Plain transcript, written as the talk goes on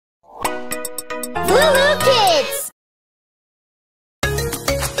LooLoo Kids!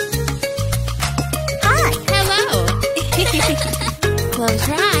 Hi! Hello! Close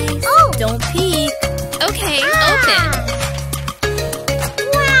your eyes. Oh! Don't peek. Okay, open.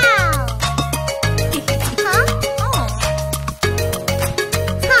 Wow! Huh? Oh.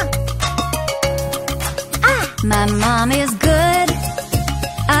 Huh. Ah! My mom is good.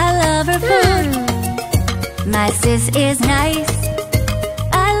 I love her food. My sis is nice.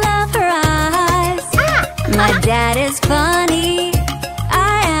 I love her eyes. My dad is funny.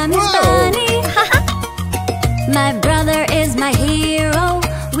 I am his bunny. My brother is my hero.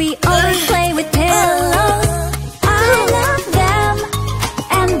 We always play with pillows. I love them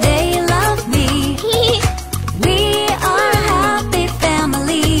and they love me. We are a happy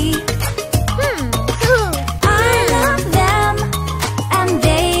family. I love them and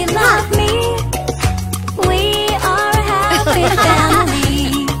they love me. We are a happy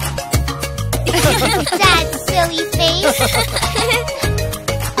family. That silly face.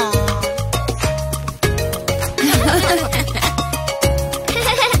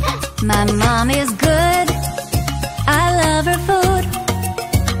 My mom is good. I love her food.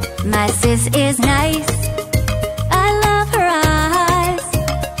 My sis is nice. I love her eyes.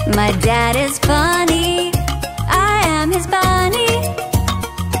 My dad is funny. I am his bunny.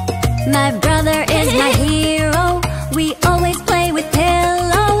 My brother is my hero. We always play with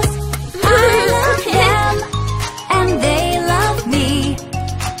pillows. I love them and they love me.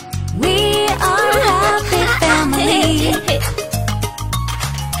 We are a happy family.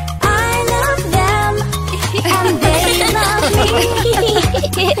 I love them and they love me.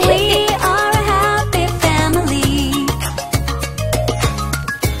 We are a happy family.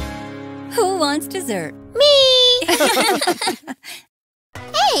 Who wants dessert? Me!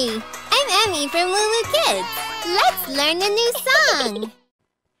 Hey, I'm Emmy from LooLoo Kids. Let's learn a new song.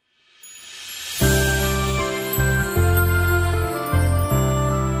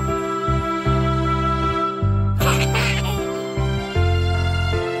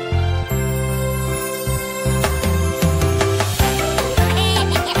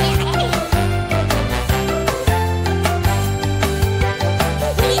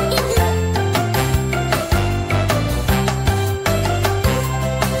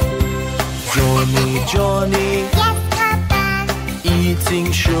 Johnny, Yes, Papa.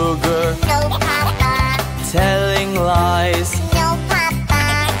 eating sugar, No, Papa. telling lies. No, Papa.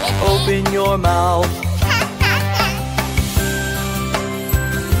 Open your mouth.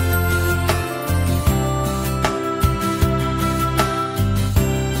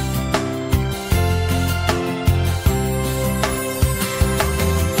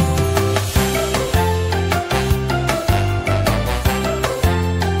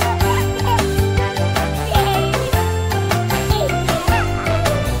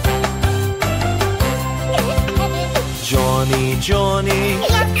 Johnny,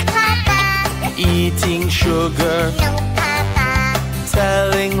 Yes, Papa. eating sugar, No, Papa.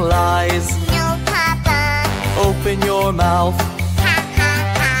 telling lies. No, Papa. Open your mouth. Ha, ha,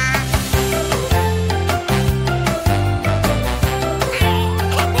 ha.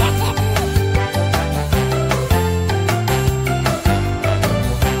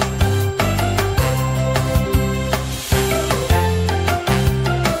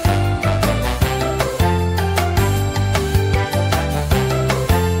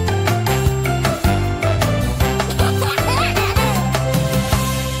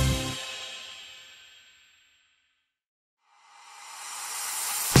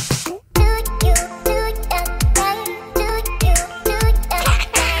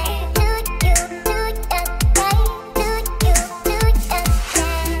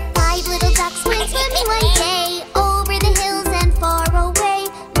 Five little ducks went swimming one day over the hills and far away.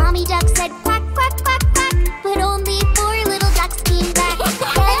 Mommy duck said quack, quack, quack, quack, but only four little ducks came back.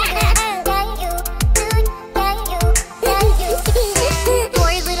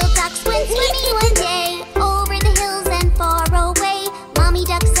 Four little ducks went swimming one day over the hills and far away. Mommy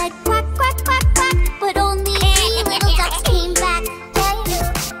duck said quack, quack, quack, quack, but only three little ducks came back.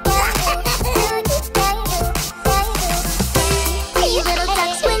 Three little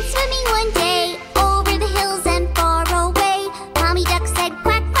ducks went swimming one day over the hills and far away. Mommy duck said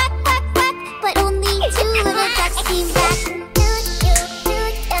quack, quack, quack, quack, but only two little ducks came back.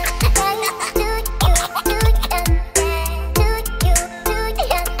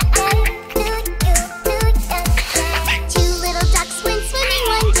 Two little ducks went swimming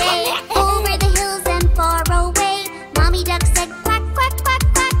one day over the hills and far away. Mommy duck said quack, quack, quack,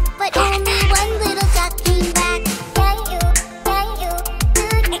 quack, but only one little duck came back.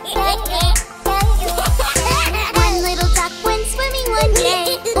 One little duck went swimming one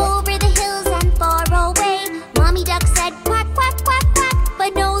day over the hills and far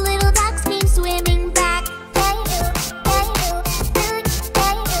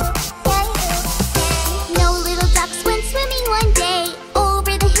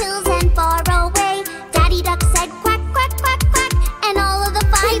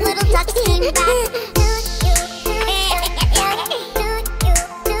coming back.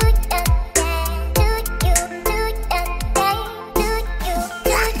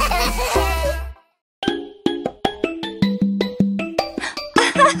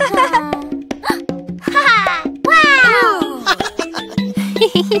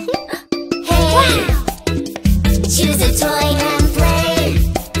 Hey, choose a toy and play.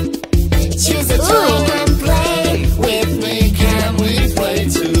 Choose a toy and play with me. Can we play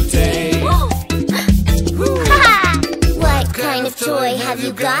today? What kind of toy have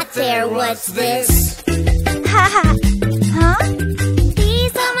you got there? What's this? Huh?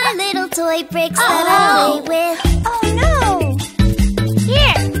 These are my little toy bricks that I play with. Oh no!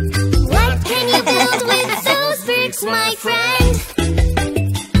 Here! What can you build with those bricks, my friend?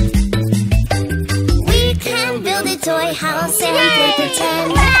 We can build a toy house and play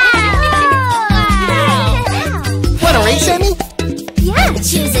pretend. Want a race, Sammy? Yeah!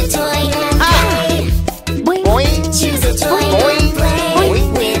 Choose a toy and play. Boing. Choose a toy and play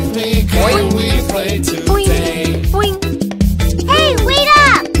with me. Can we play today? Hey, wait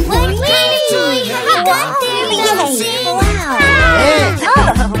up! What kind of toy have you got there, Lucy?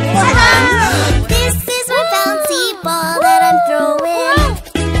 This is my bouncy ball that I'm throwing.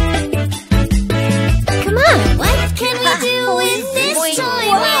 Come on, what can we do with this toy,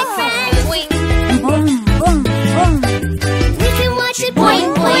 my friend? We can watch it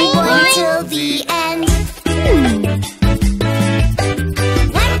boing, boing, boing till the end.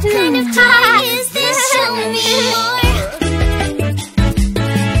 What kind of toy is this? Show me more.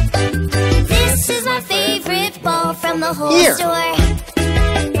 This is my favorite ball from the whole Here. store.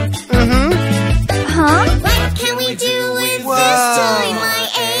 Huh? What can we do with this toy, my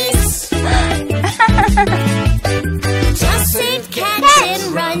ace? Just save catch and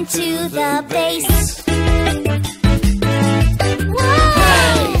run to the base. Whoa!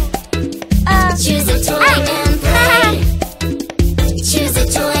 Choose a toy and play. Choose a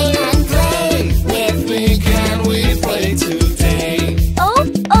toy and play with me. Can we play today? Oh!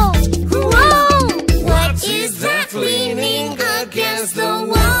 Whoa! What is that leaning against the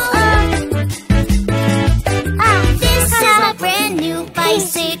wall? This is my brand new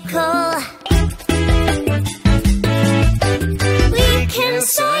bicycle. We can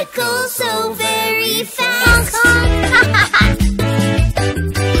cycle so very fast.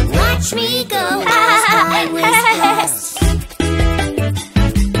 Watch me go as I whiz past.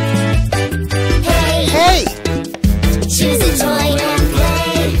 Hey, Hey, choose a toy and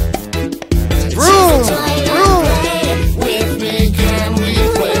play. vroom, Choose a toy and vroom. play with me. Can we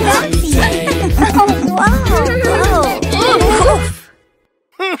play today?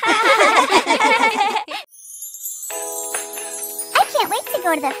 I can't wait to go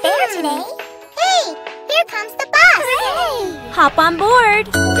to the fair today. Hey, here comes the bus. Hop on board.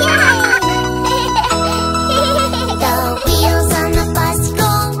 The wheels on the bus go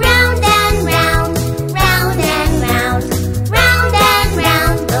round and round, round and round, round and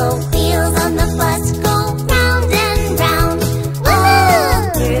round. The wheels on the bus go round and round, all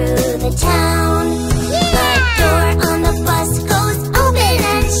through the town. The door on the bus goes open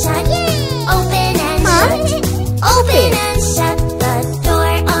and shut, open and shut, open and shut. The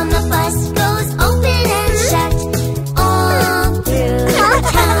door on the bus goes open and shut, all through the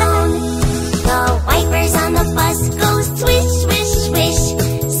town. The wipers on the bus go swish, swish, swish,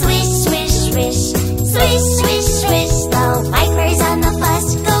 swish, swish, swish, swish, swish, swish. The wipers on the bus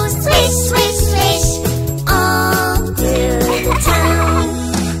go swish, swish, swish, all through the town.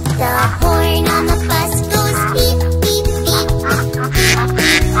 The horn on the bus goes beep, beep, beep, beep,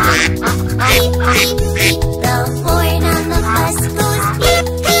 beep, beep, beep. The horn on the bus goes beep,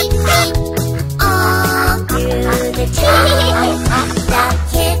 beep, beep, all through the town. The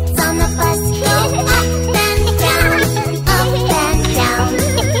kids on the bus go up and down, up and down,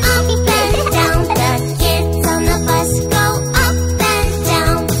 up and down. The kids on the bus go up and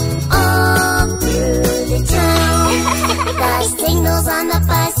down, all through the town. The signals on the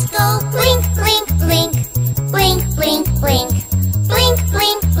bus go blink, blink, blink, blink, blink, blink, blink,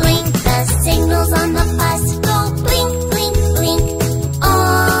 blink, blink. The signals on the bus go blink, blink, blink,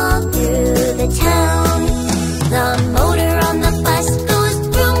 all through the town. The motor on the bus goes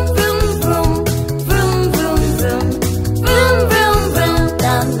vroom, vroom, vroom, vroom, vroom, vroom, vroom, vroom, vroom.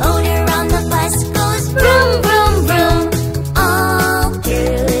 The motor on the bus goes vroom, vroom, vroom, all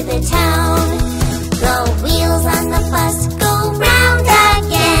through the town. The wheels on the bus go round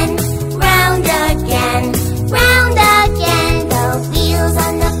again, round again, round again. The wheels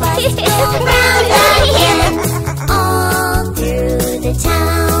on the bus go round again, all through the town.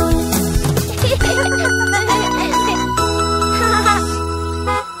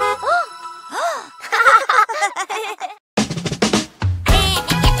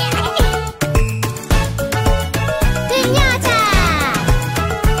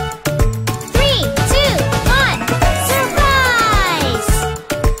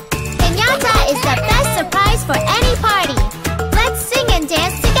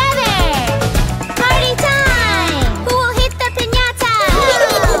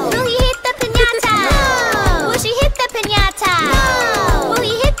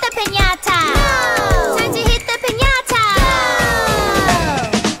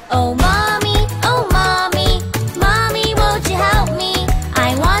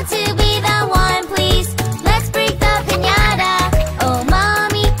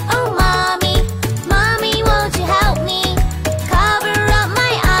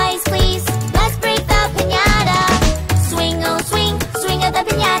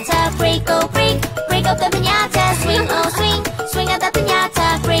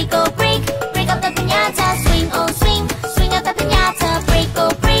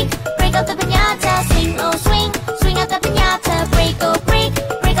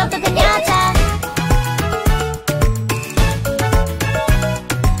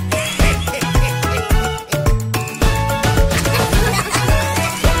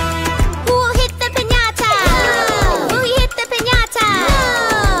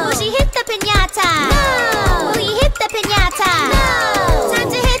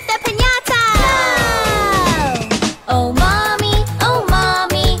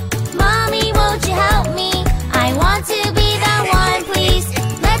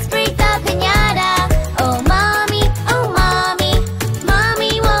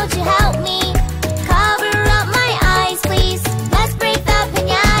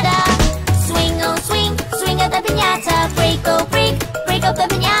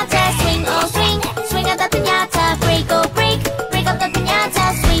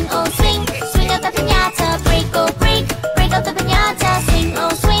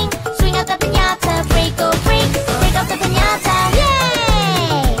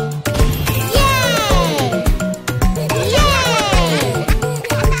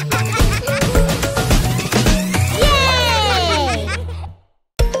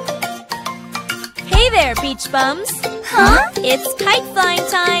 Goosebumps. Huh? It's kite flying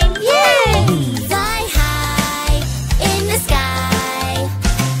time. Yay! Fly high in the sky,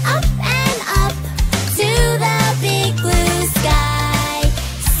 up and up to the big blue sky.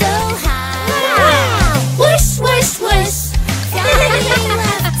 So high, Wow! whoosh, whoosh, whoosh, flying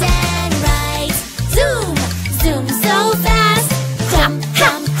left and right. Zoom, zoom so fast, jump,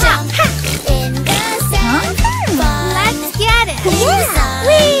 jump, jump in the sand. Fun Let's get it! in the sun.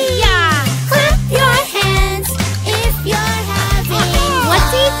 Clap your hands if you're having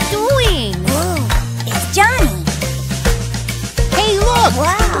What's he fun. doing? It's Johnny. Hey, look!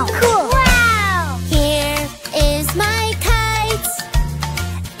 Wow! Cool! Wow! Here is my kite.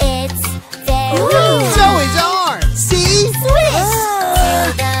 It's very So is ours! See? swish to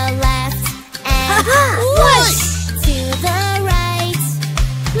the left and whoosh to the right.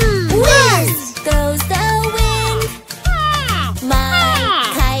 Whiz goes the wind.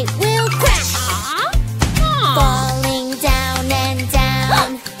 My kite will crash, falling down and down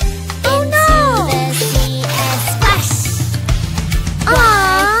into the sea and splash.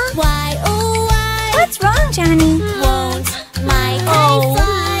 Why, oh why What's wrong, Johnny? won't my kite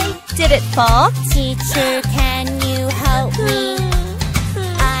fly? Did it fall? Teacher, can you help me?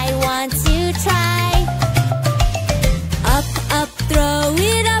 I want to try. Up, up, throw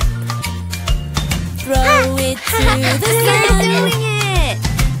it up. Throw it to the You're sun. doing it!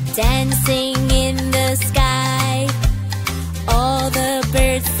 Dancing in the sky. All the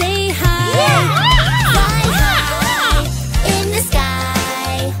birds say hi. Fly high in the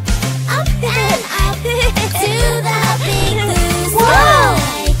sky. Up and up to the big blue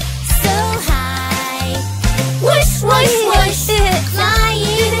sky. So high. Whoosh, whoosh, whoosh.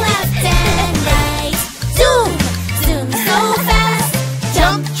 Flying left and right. Zoom, zoom so fast.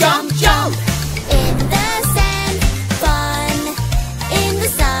 Jump, jump, jump. In the sand. Fun in the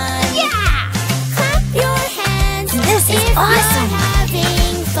sun. Clap your hands This is if awesome. you're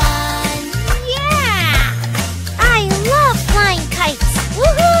having fun. I love flying kites.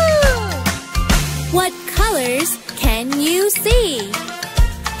 Woohoo! What colors can you see?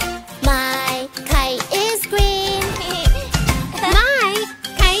 My kite is green. My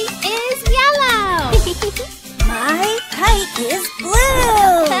kite is yellow. My kite is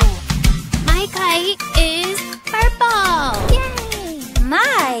blue. My kite is purple.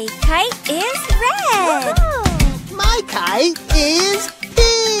 My kite is red. My kite is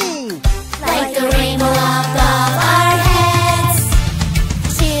pink! Like the rainbow above our heads.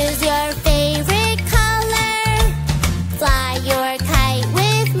 Choose your favorite color. Fly your kite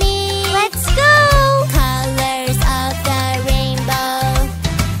with me. Let's go. Colors of the rainbow,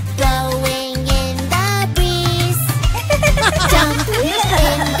 blowing in the breeze. Jump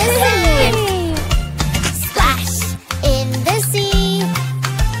in the sand, splash in the sea.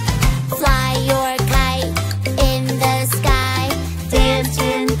 Fly your kite in the sky, dance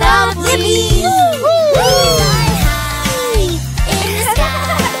in the breeze. Fly high in the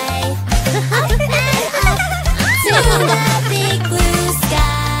sky, up and up to the big blue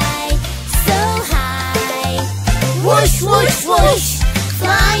sky. So high, whoosh, whoosh, whoosh,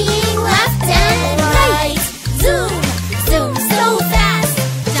 flying left and right. Zoom, zoom so fast,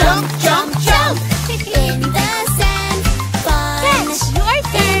 jump, jump, jump in the sand. Fun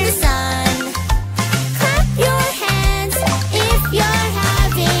in the sun. Clap your hands if you're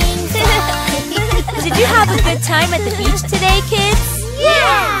having fun. Did you have a good time at the beach today, kids?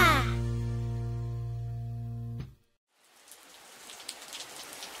 Yeah!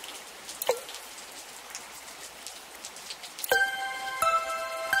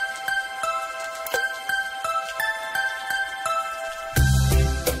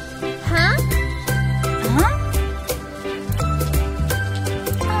 Huh?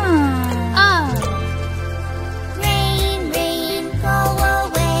 Oh. Rain, rain, go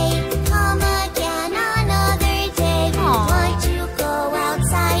away. Come again another day. We want to go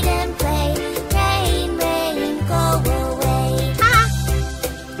outside and play. Rain, rain, go away.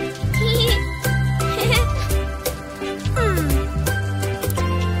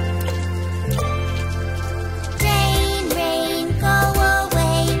 Rain, rain, go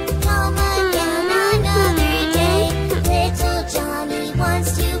away. Come again another day. Little Johnny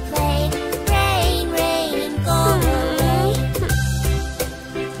wants to play. Rain, rain, go away.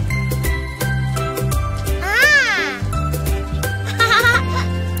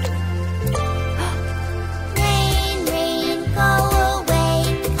 Rain, rain, go away.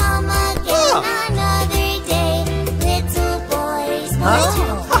 Come again another day. Little boys want to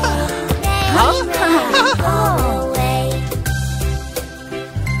play. Rain, rain, go away.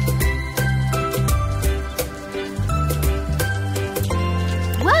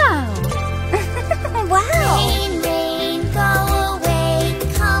 Wow!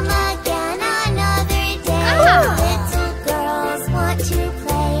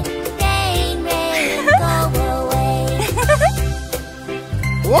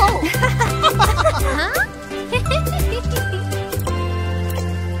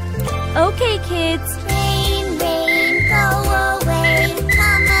 Okay, kids. Rain, rain, go away.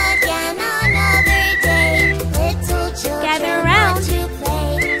 Come again another day. Little children Gather around. want to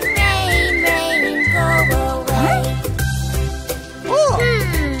play. Rain, rain, go away. Oh,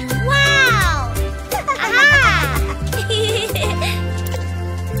 Wow! Aha!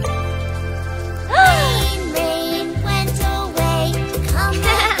 Rain, rain, went away. Come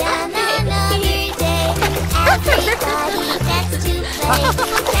again another day. Everybody gets to play.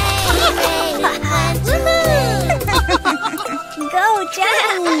 Rain, rain, went away. Go,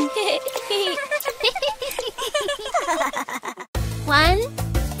 Johnny. 1,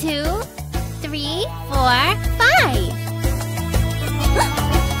 2, 3, 4, 5.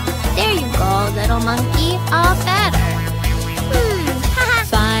 There you go, little monkey. All better.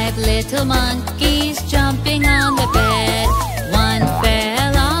 5 little monkeys jumping on the bed. One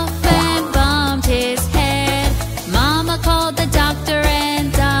fell off and bumped his head. Mama called the doctor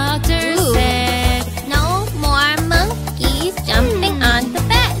and doctor said, No more monkeys jumping on the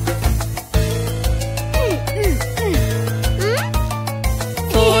bed.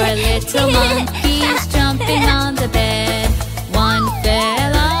 4 little monkeys jumping on the bed. One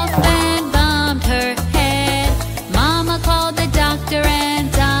fell off and bumped her head. Mama called the doctor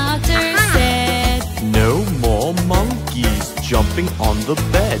and doctor said, No more monkeys jumping on the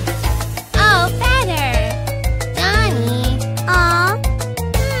bed. Oh, better. Johnny. Aw.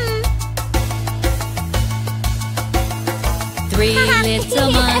 3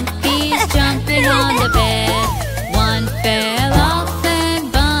 little monkeys jumping on the bed. One fell off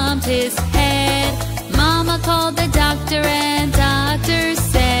and bumped his head. Mama called the doctor and doctor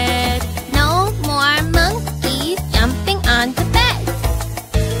said, No more monkeys jumping on the bed.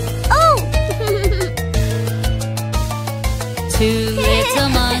 Oh! 2 little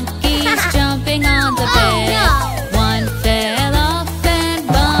monkeys jumping on the bed. One fell off and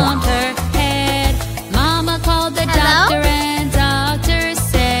bumped her head. Mama called the doctor and doctor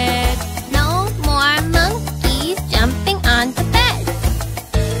said, No more monkeys jumping on the bed.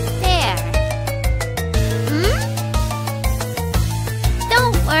 There.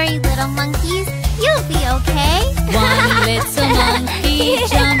 Don't worry, little monkeys. You'll be okay. 1 little monkey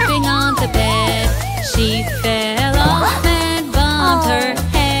jumping on the bed. She fell off and bumped her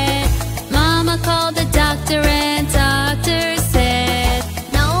head. Mama called the doctor and doctor said,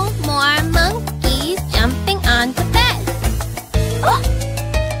 No more monkeys jumping on the bed.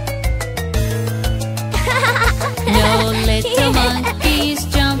 No little monkeys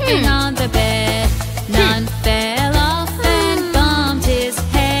jumping on the bed. None fell off and bumped his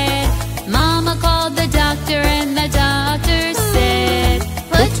head. Mama called the doctor and the doctor said,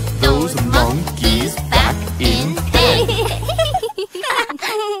 Put Those monkeys back in bed.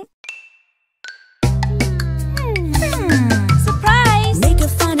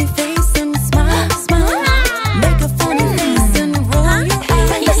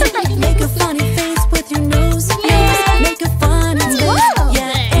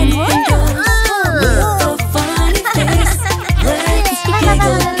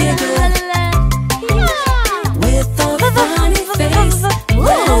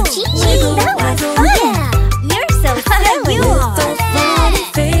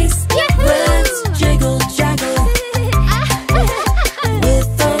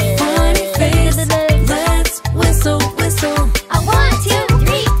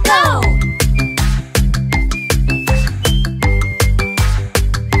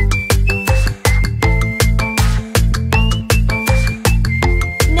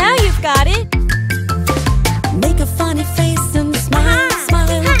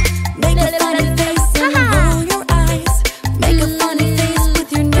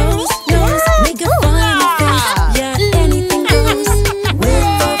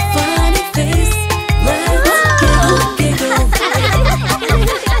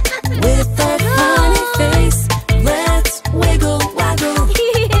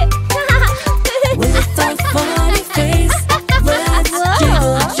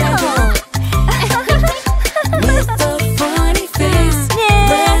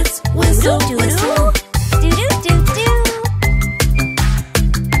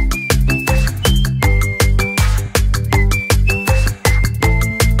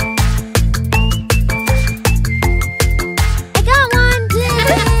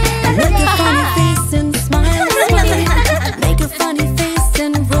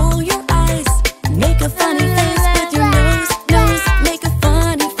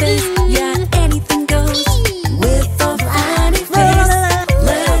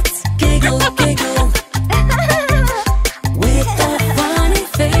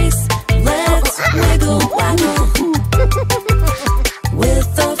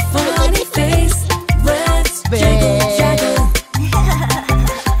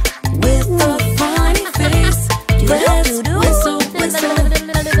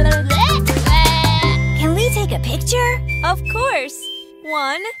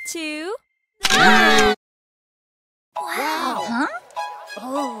 1, 2. Wow. Huh?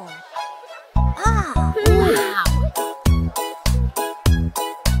 Oh. Wow.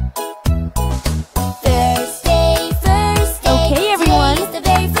 First day. Okay, everyone. Today is the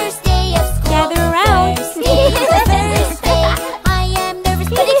very first day of school. Gather around. First day is the first day. I am nervous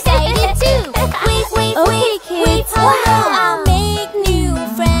but excited too. Wave, Okay, kids. wave, hello. I'll make new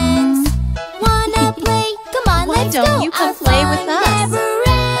friends. Wanna play? Come on, Why let's don't go. you come Our play with fun us? never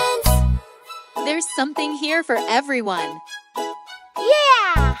ends. There's something here for everyone.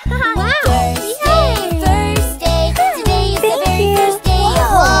 Yeah! Wow. First day. Today is the very first day of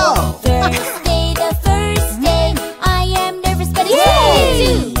Wow. school. First day, the first day. I am nervous but excited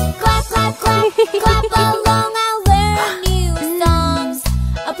too. Clap, clap, clap, clap along. I'll learn new songs.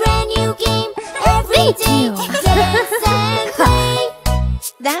 A brand new game every day. Dance and play.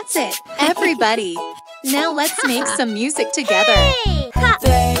 That's it, everybody. Now let's make some music together.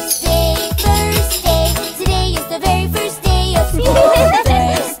 First day. Today is the very first day of school.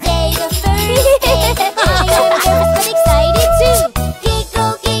 First day, the first day. I am nervous but excited too.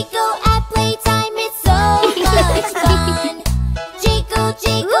 Giggle at playtime, it's so much fun. Jiggle,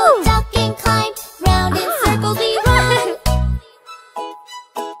 duck and climb. Round in circles we run.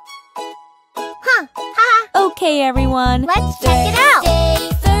 Okay, everyone. Let's check it out.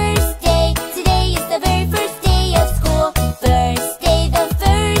 First day. Today is the very first day of school. First day, the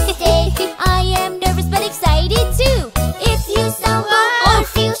first day. I am nervous but excited too. If you stumble or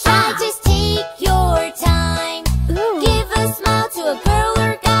feel shy, just take your time. Give a smile to a girl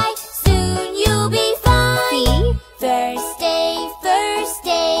or guy. Soon you'll be fine. First day.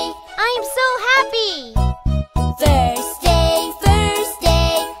 I am so happy. First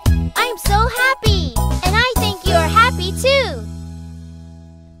day. I'm so happy. And I think you're happy too.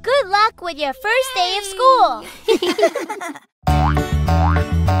 Good luck with your first day of school.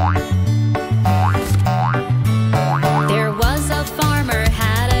 There was a farmer,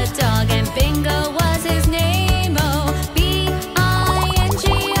 had a dog, and Bingo was his name. Oh,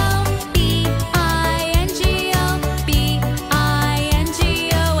 B-I-N-G-O, B-I-N-G-O,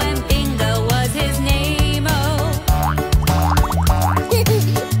 B-I-N-G-O, and Bingo was his name. Oh,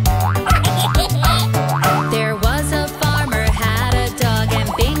 there was a farmer, had a dog, and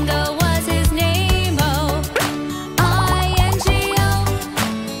Bingo was his name. Oh, I-N-G-O,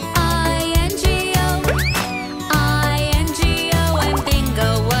 I-N-G-O, I-N-G-O, and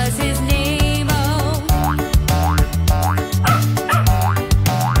Bingo was his name. Oh,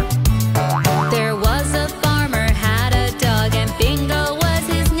 there was a farmer, had a dog, and Bingo was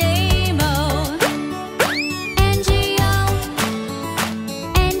his name. Oh, N-G-O,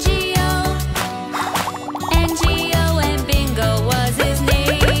 N-G-O, N-G-O, and Bingo was his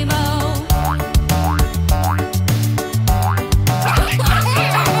name. Oh,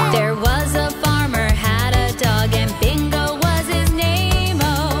 there was a farmer, had a dog, and Bingo was his name.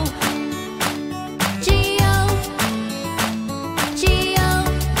 Oh, G-O, G-O,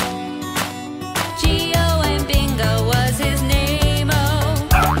 G-O, and Bingo was his name. Oh,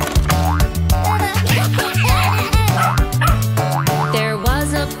 there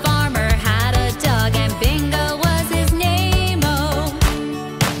was a farmer, had a dog, and Bingo was his name. Oh,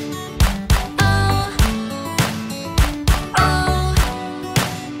 oh, oh,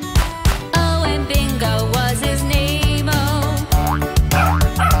 oh, and Bingo was his name. Oh,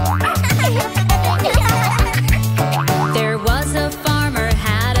 there was a farmer,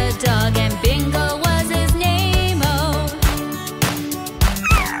 had a dog, and Bingo was his name. Oh,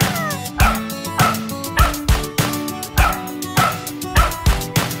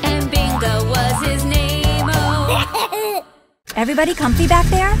 and Bingo was his name. Oh, Everybody comfy back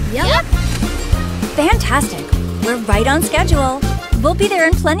there? Yep. Fantastic. We're right on schedule. We'll be there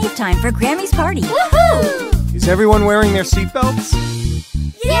in plenty of time for Grammy's party. Woohoo! Is everyone wearing their seatbelts?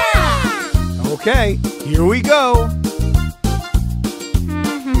 Yeah! Okay, here we go.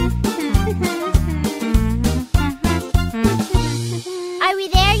 Are we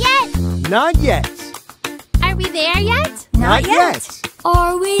there yet? Not yet. Are we there yet? Not yet.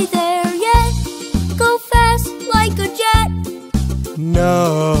 Are we there yet? Go fast like a jet.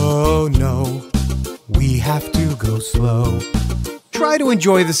 No. We have to go slow. Try to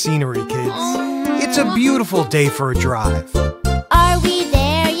enjoy the scenery, kids. It's a beautiful day for a drive. Are we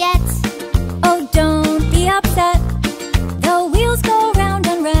there yet? Oh, don't be upset. The wheels go round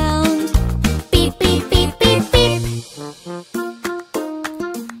and round. Beep, beep, beep, beep, beep.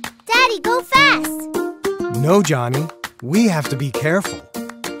 Daddy, go fast. No, Johnny. We have to be careful.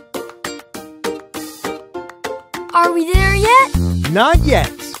 Are we there yet? Not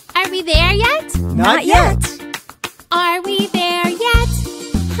yet. Are we there yet? Not yet. Are we there yet?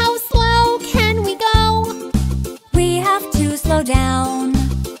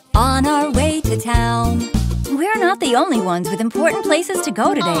 the only ones with important places to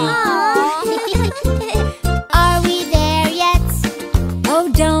go today. Are we there yet?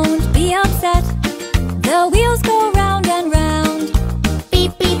 Oh, don't be upset. The wheels go round and round.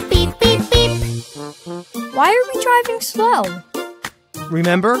 Beep, beep, beep, beep, beep. Why are we driving slow?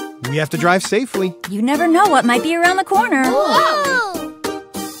 Remember, we have to drive safely. You never know what might be around the corner. Whoa!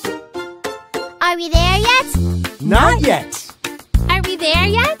 Are we there yet? Not yet. Are we there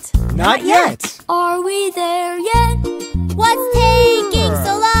yet? Not yet. Are we there yet? What's taking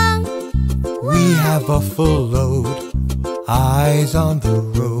so long? We have a full load. Eyes on the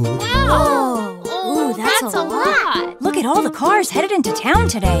road. Oh, ooh, that's a lot. Look at all the cars headed into town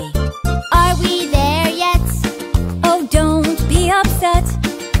today. Are we there yet? Oh, don't be upset.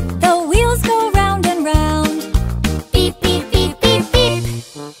 The wheels go round and round. Beep, beep, beep, beep, beep.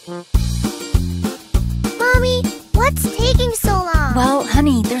 Mommy, what's taking so long? Well,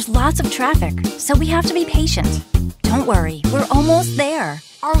 honey, there's lots of traffic, so we have to be patient. Don't worry, we're almost there.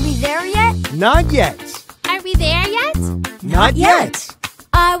 Are we there yet? Not yet. Are we there yet? Not yet.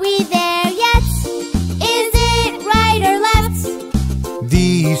 Are we there yet? Is it right or left?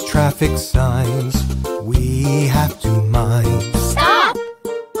 These traffic signs we have to mind. Stop!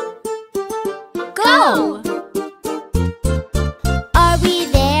 Go! Are we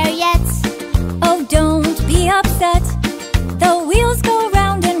there yet? Oh, don't be upset. The wheels go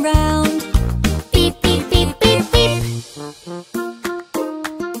round and round. Beep, beep, beep, beep, beep.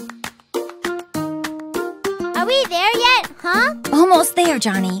 Are we there yet, huh? Almost there,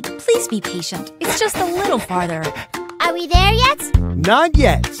 Johnny. Please be patient. It's just a little farther. Are we there yet? Not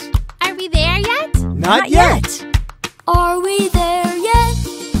yet. Are we there yet? Not yet. Are we there yet?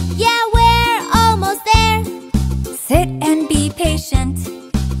 Yeah, we're almost there. Sit and be patient.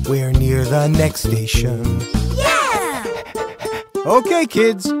 We're near the next station. Yeah! Okay,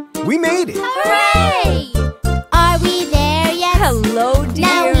 kids, we made it. Hooray! Are we there yet? Hello, dear.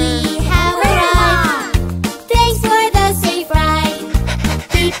 Now we have arrived. Thanks for the safe ride.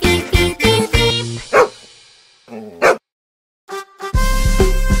 Beep, beep, beep, beep, beep.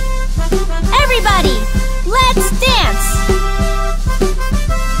 Everybody, let's dance.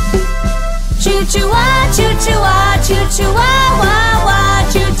 Choo-choo-wah, choo-choo-wah, choo-choo-wah, wah, wah.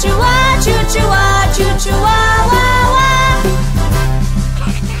 Choo-choo-wah, choo-choo-wah, choo-choo-wah, wah, wah.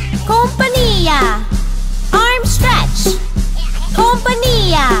 Compania, arm stretch.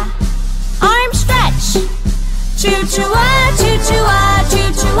 Compania, arm stretch. Choo-choo-wah, choo-choo-wah,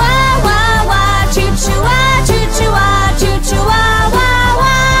 choo-choo-wah, wah, wah. Choo-choo-wah, choo-choo-wah, choo-choo-wah, wah,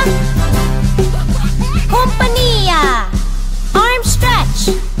 wah. Compania, arm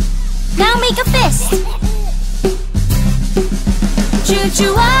stretch. Now make a fist.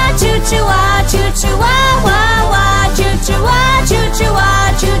 Choo-choo-wah, choo-choo-wah, choo-choo-wah, wah, wah. Choo-choo-wah,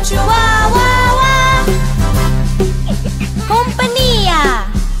 choo-choo-wah, choo-choo-wah, wah, wah. Compania,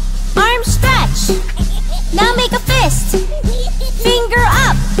 arm stretch. Now make a fist. Finger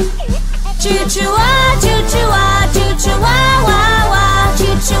up. Choo-choo-wah, choo-choo-wah, choo-choo-wah, wah, wah.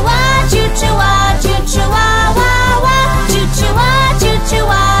 Choo-choo-wah, choo-choo-wah, choo-choo-wah, wah, wah. Choo-choo-wah,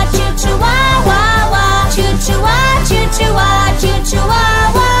 choo-choo-wah, choo-choo-wah, wah, wah. Choo-choo-wah, choo-choo-wah,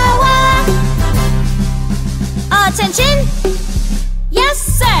 choo-choo-wah, wah, wah. Attention! Yes,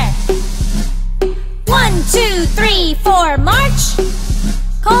 sir! 1, 2, 3, 4, march!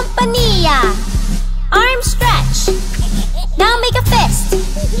 Compania, arm stretch. Now make a fist.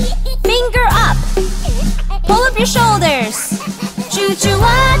 Finger up. Pull up your shoulders.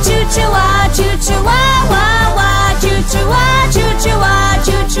 Choo-choo-wah, choo-choo-wah, choo-choo-wah, wah, wah. Choo-choo-wah, choo-choo-wah,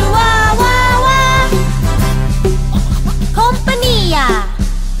 choo-choo-wah, wah, wah. Compania,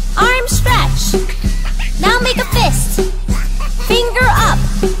 arm stretch. Now make a fist. Finger up.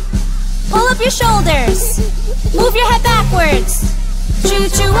 Pull up your shoulders. Move your head backwards.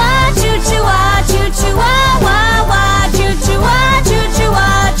 Choo-choo-wah, choo-choo-wah, choo-choo-wah, wah, wah. Choo-choo-wah,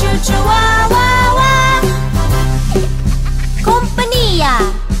 choo-choo-wah, choo-choo-wah, wah, wah. Compania,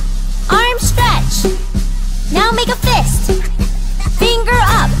 arm stretch. Now make a fist. Finger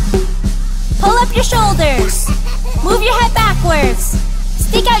up. Pull up your shoulders. Move your head backwards.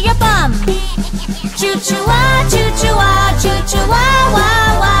 Stick out your bum. Choo-choo-wah, choo-choo-wah, choo-choo-wah,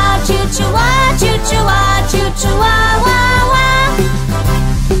 wah, wah. Choo-choo-wah, choo-choo-wah, choo-choo-wah, wah, wah.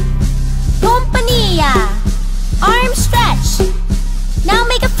 Compania, arm stretch. Now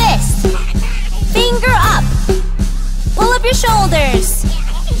make a fist. Finger up. Pull up your shoulders.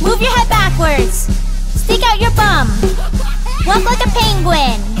 Move your head backwards. Stick out your bum. Walk like a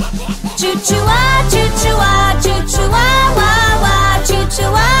penguin. Choo-choo-wah, choo-choo-wah, choo-choo-wah, wah, wah.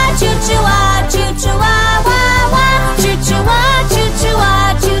 Choo-choo-wah, choo-choo-wah, choo-choo-wah, wah, wah. Choo-choo-wah,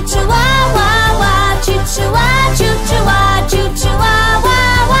 choo-choo-wah, choo-choo-wah, wah, wah. Choo-choo-wah, choo-choo-wah.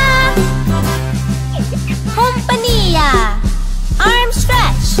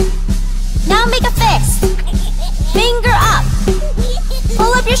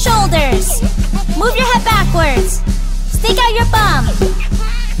 Move your head backwards. Stick out your bum.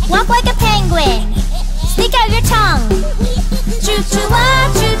 Walk like a penguin. Stick out your tongue.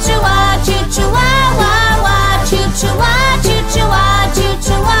 Choo-choo-wah, choo-choo-wah, choo-choo-wah, wah, wah. Choo-choo-wah, choo-choo-wah,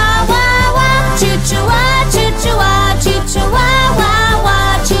 choo-choo-wah, wah, wah. Choo-choo-wah, choo-choo-wah, choo-choo-wah, wah,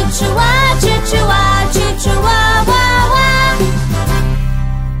 wah. Choo-choo-wah, choo-choo-wah, choo-choo-wah, wah,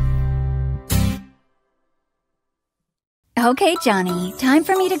 wah. Okay, Johnny, time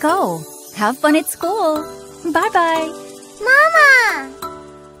for me to go. Have fun at school. Bye-bye. Mama!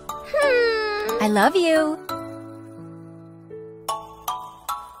 I love you.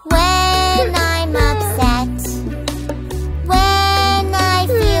 When I'm upset, when I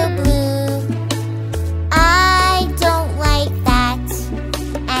feel blue, I don't like that,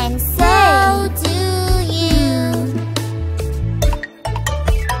 and so do you.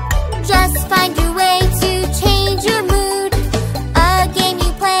 Just find your way to change your mood, a game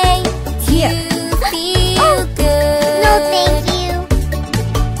you play to feel good. No, thank you.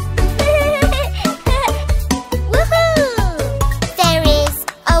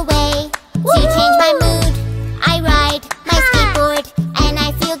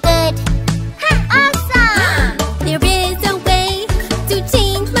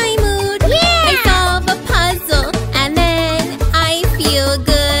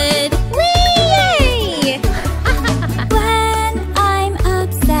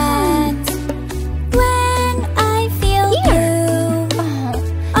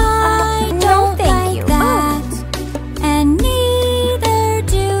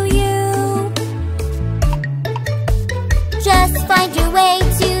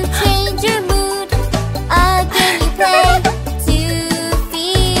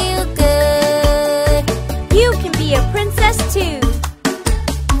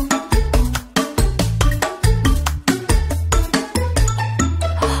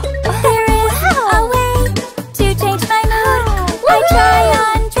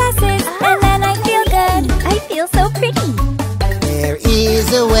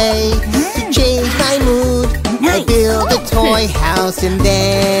 And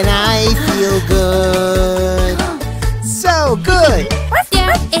then I feel good. So good!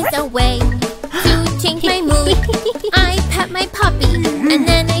 There is a way to change my mood. I pet my puppy and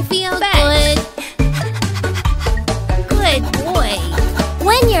then I feel good. Good boy.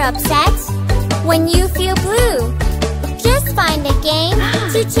 When you're upset, when you feel blue, just find a game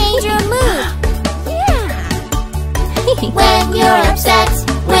to change your mood. When you're upset,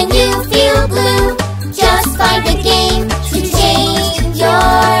 when you feel blue, just find a game to change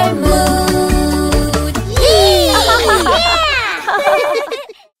your mood.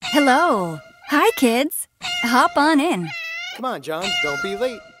 Hello. Hi, kids. Hop on in. Come on, John, don't be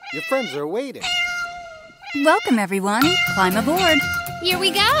late. Your friends are waiting. Welcome, everyone. Climb aboard. Here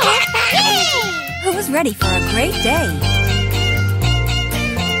we go. Who's ready for a great day?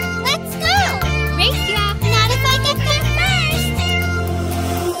 Let's go. Race ya. Not if I get there first.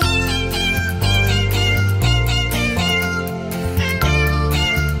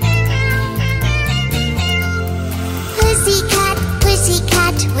 Pussycat,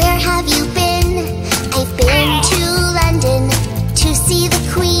 pussycat, where have you been? I've been to London to see the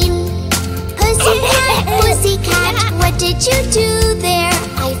Queen. Pussycat, pussycat, what did you do there?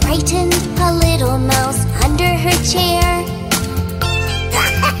 I frightened a little mouse under her chair.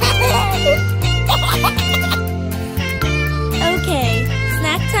 Okay,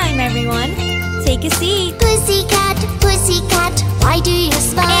 snack time, everyone. Take a seat. Pussycat, pussycat, why do you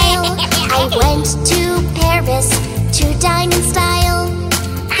smile? I went to Paris to dine in style.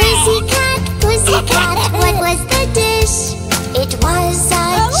 Pussycat, pussycat, what was the dish? It was a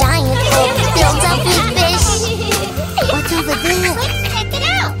giant bowl filled up with fish. What's over there? Let's check it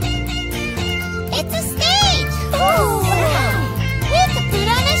out. It's a stage. Oh, wow. We have to put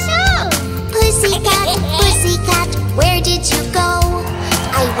on a show. Pussycat, pussycat, where did you go?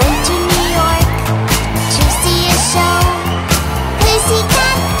 I went to New York to see a show.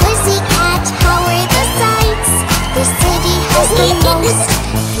 Pussycat, pussycat, how are the sights? The city has the most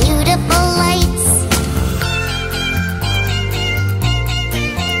beautiful lights.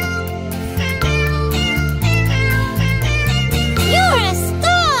 You're a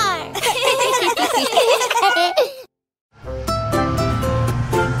star!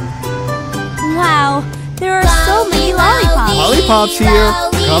 Wow, there are so many lollipops. Lollipops here.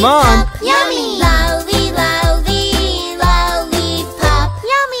 Come on. Yummy! Lolly, lolly, lollipop.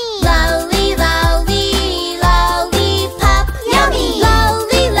 Yummy! Lolly, lolly, lollipop. Yummy!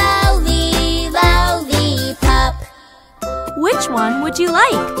 Lolly, lolly, lollipop. Which one would you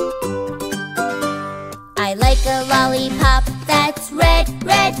like? I like a lollipop that's red,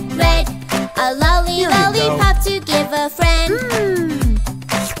 red, red. A lolly, Here you lollipop to give a friend.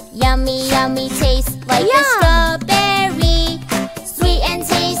 Yummy, yummy, taste like a strawberry. Sweet and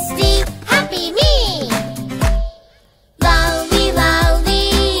tasty, happy me. Lolly,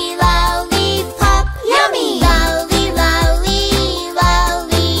 lolly, lollipop, yummy. Lolly, lolly,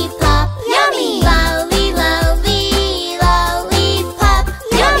 lollipop, yummy. Lolly, lolly, lollipop,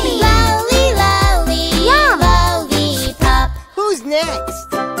 yummy. Lolly, lolly, lollipop. Who's next?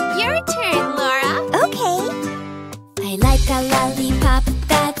 Your turn, Laura. Okay. I like a lollipop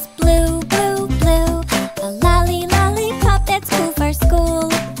that's blue, blue, blue. A lolly, lollipop that's cool for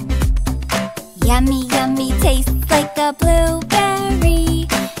school. Yummy, yummy, tastes like a blueberry.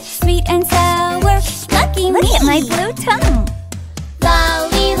 Sweet and sour, lucky me. Look at my blue tongue.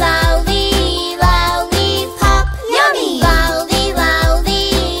 Lolly, lolly, lollipop, yummy. Lolly, lolly,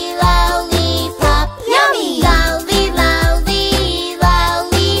 lollipop, yummy. Lolly, lolly,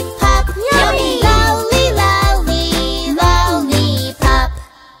 lollipop, yummy. Lolly, lolly, lollipop.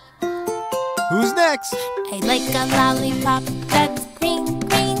 Who's next? I like a lollipop that's green,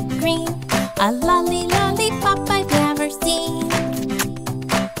 green, green. A lolly, lollipop I've never seen.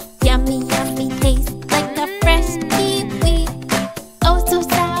 Yummy, yummy, taste like a fresh kiwi. Oh, so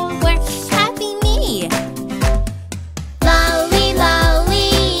sour, happy me. Lolly,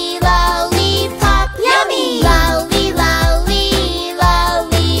 lolly, lollipop, yummy. Lolly, lolly,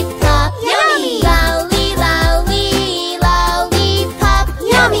 lollipop, yummy. Lolly, lolly, lollipop,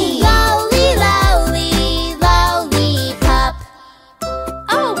 yummy. Lolly, lolly, lollipop.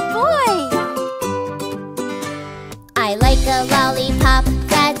 Oh boy! I like a lollipop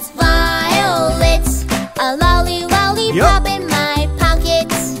that's violet. A lolly, lollipop in my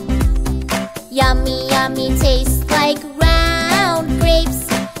pocket. Yummy, yummy, tastes like round grapes.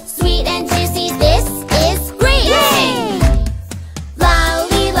 Sweet and juicy, this is great! Yay!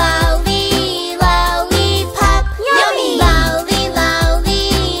 Lolly, lolly, lollipop, yummy. Lolly, lolly,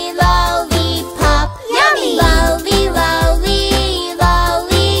 lollipop, yummy. Lolly, lolly,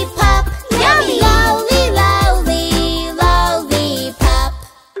 lollipop, yummy. Lolly, lolly, lollipop.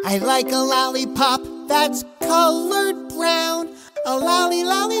 I like a lollipop that's colored brown. A lolly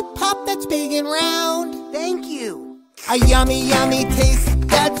lollipop that's big and round. Thank you. A yummy, yummy taste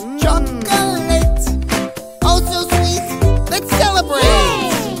that's chocolate. Oh, so sweet. Let's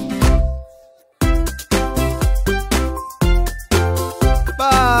celebrate.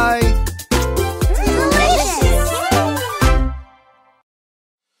 Bye.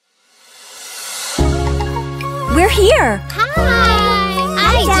 We're here.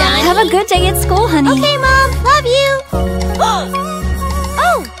 Hi, Johnny. Have a good day at school, honey. Okay, Mom. Love you. Oh!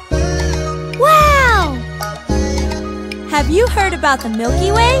 Wow! Have you heard about the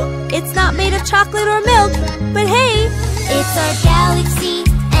Milky Way? It's not made of chocolate or milk, but hey, It's our galaxy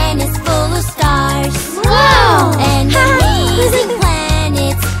and it's full of stars. Wow! And amazing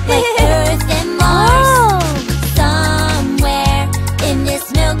planets like Earth and Mars. Somewhere in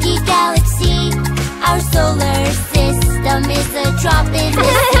this Milky Galaxy, our solar system is a drop in the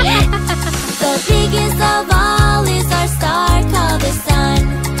sea. The biggest of all is our star called the sun.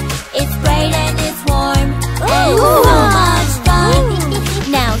 It's bright and it's warm and so much fun.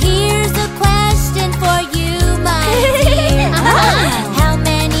 Now here's a question for you, my dear. How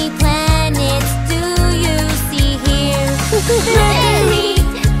many planets do you see here? Mercury,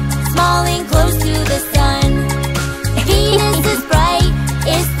 small and close to the sun. Venus is bright,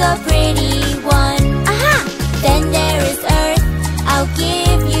 it's the pretty one. Then there is Earth, I'll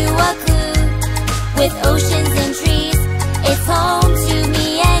give you a clue. With oceans and trees, it's home to me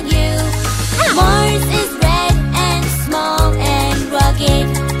and you. Mars is red and small and rugged.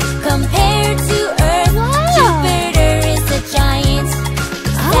 Compared to Earth, Jupiter is a giant.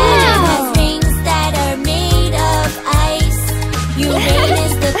 Saturn has rings that are made of ice.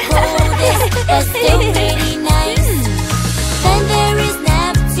 Uranus the coldest, but still pretty nice. Then there is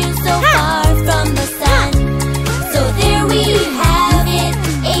Neptune, so far from the sun. So there we have it,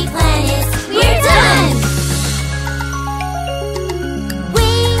 8 planets, we're done!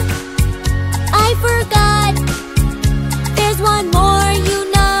 Wait, I forgot. There's one more, you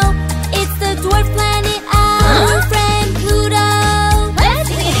know. It's the dwarf planet, our friend Pluto. Let's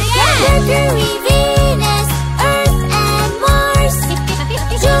sing it again! Mercury, Venus, Earth, and Mars.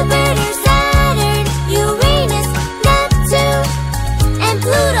 Jupiter, Saturn, Uranus, Neptune, and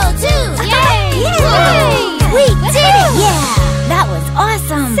Pluto too. Yay! We did it! Yeah, that was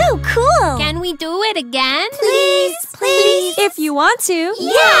awesome. so cool. Can we do it again? Please, please. If you want to.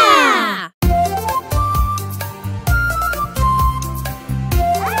 Yeah!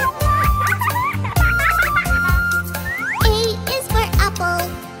 A is for apple,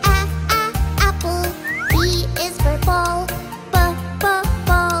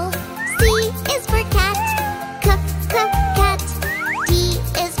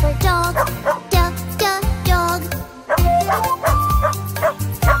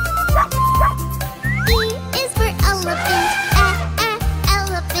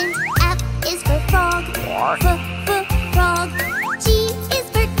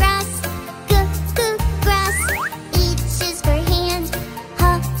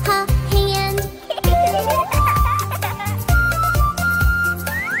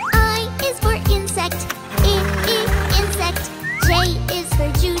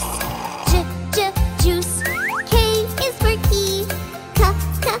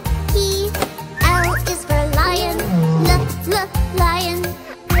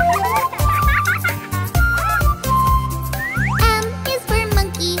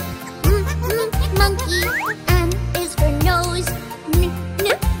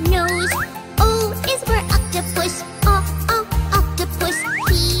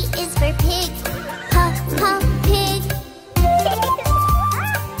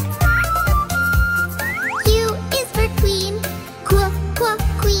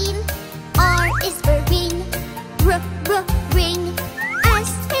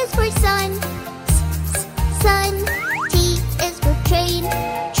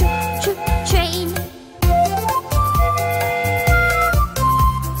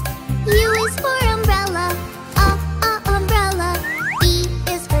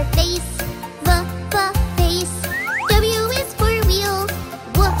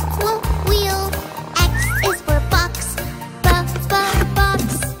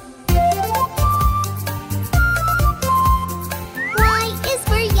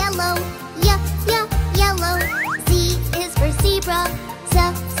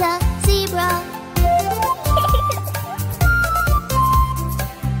 zebra.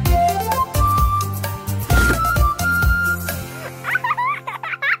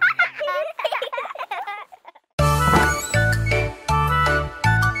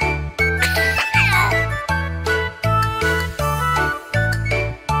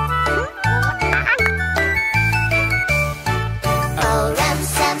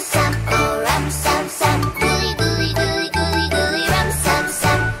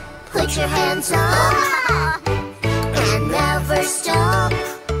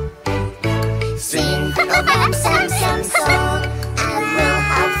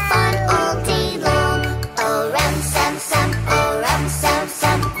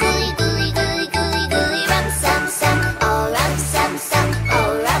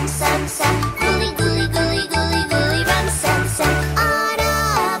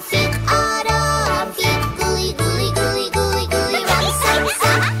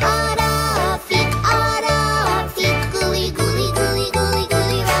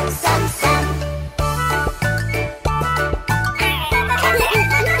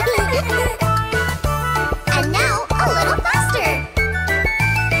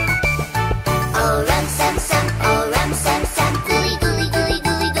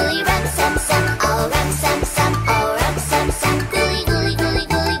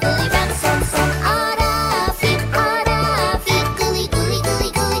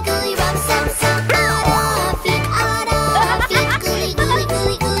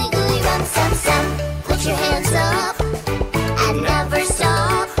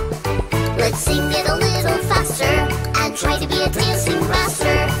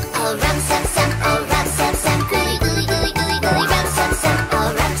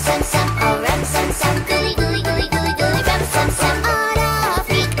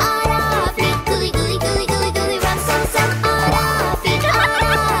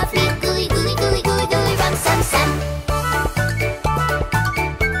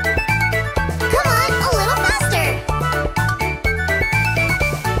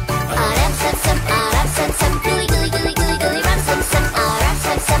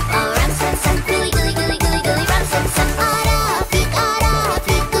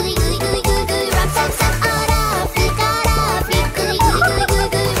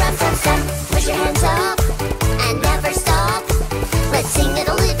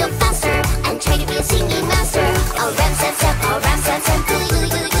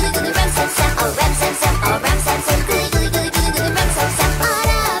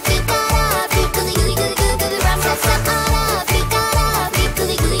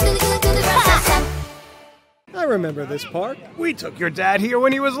 Remember this park? We took your dad here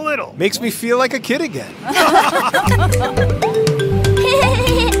when he was little. Makes me feel like a kid again. Oh,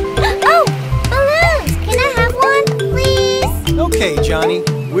 balloons! Can I have one, please? Okay, Johnny.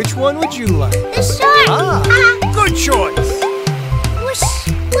 Which one would you like? The shark! Ah, good choice! Whoosh,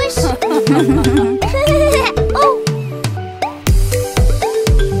 whoosh. Oh!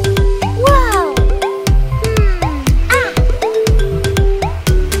 Wow!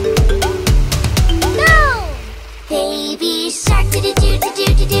 No! Baby shark,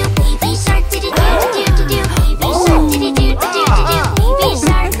 do-do-do-do-do-do-do. Baby shark, do-do-do-do-do-do. Baby shark, do-do-do-do-do-do. Baby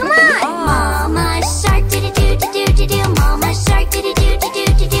shark, come on! Mama shark, do-do-do-do-do-do. Mama shark,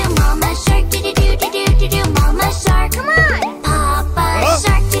 do-do-do-do-do-do. Mama shark, do-do-do-do-do-do. Mama shark, come on! Papa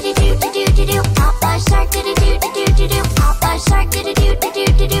shark, do-do-do-do-do-do. Papa shark, do-do-do-do-do-do. Papa shark,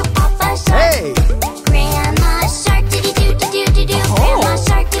 do-do-do-do-do-do. Papa shark. Hey! Grandma shark, do-do-do-do-do-do. Grandma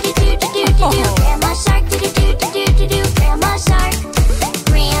shark, do-do-do-do-do. Grandma shark, do-do-do-do-do. Grandma shark.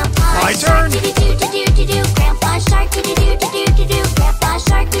 Grandpa My shark, turn. do-do-do-do-do. Grandpa shark, do-do-do-do-do. Grandpa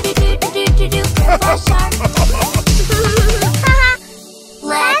shark, do-do-do-do-do. Grandpa shark.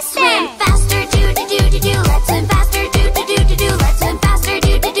 Let's swim faster, do-do-do-do-do. Let's swim faster, do-do-do-do-do. Let's swim faster,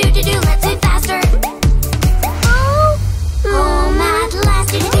 do-do-do-do-do. Let's swim faster. Home at last,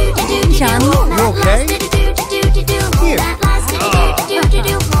 do-do-do-do-do. Johnny, Home you at okay? last, do-do-do-do-do. Here. Home at last,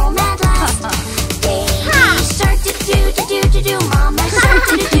 do-do-do-do-do. Home at last. Baby shark, do-do-do-do-do. Mama shark,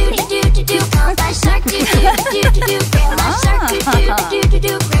 do-do-do-do-do. Papa shark, do-do-do-do-do. Grandma shark,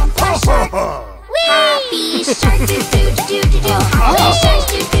 do-do-do-do-do. Grandpa shark. Happy shark, do-do-do-do-do. Happy sharks,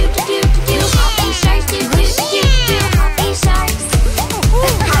 do-do-do-do-do. Happy sharks, do-do-do-do-do. Happy sharks.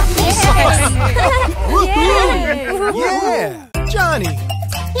 Happy sharks. Yeah! Johnny!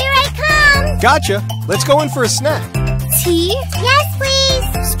 Here I come. Gotcha. Let's go in for a snack. Tea? Yes,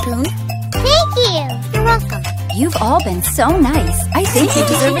 please. Spoon? Thank you. You're welcome. You've all been so nice. I think you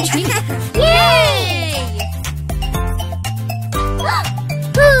deserve a treat. Yay!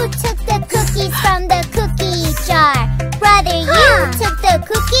 Who took the cookies from the cookie jar? Brother, you took the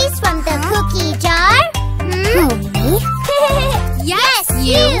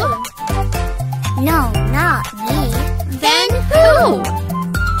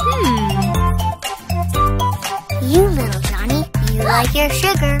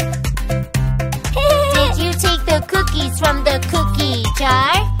sugar. Did you take the cookies from the cookie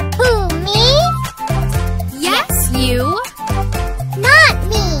jar? Who, me? Yes, you. Not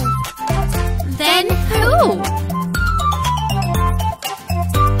me. Then who?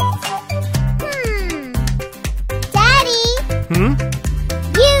 Daddy, Hmm?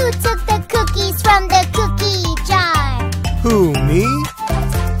 you took the cookies from the cookie jar. Who, me?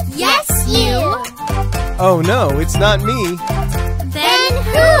 Yes, you. Oh no, it's not me. Then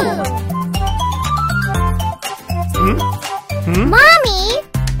who? Hmm? Mommy!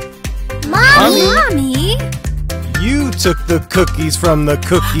 Mommy! Mommy? You took the cookies from the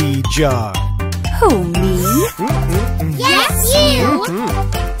cookie jar. Who, me? Yes, you!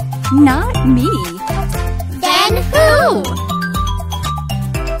 Not me. Then who?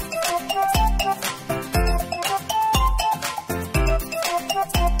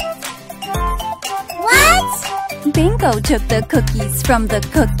 What? Bingo took the cookies from the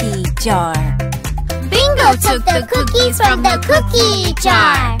cookie jar. Bingo took the cookies from the cookie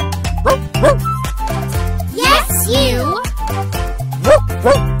jar. Yes, you.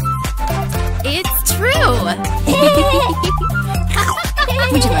 It's true.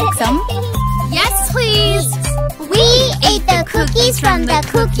 Would you like some? Yes, please. We ate the cookies from the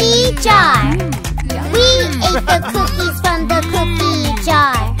cookie jar. We ate the cookies from the cookie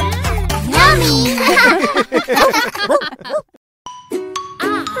jar. Yummy!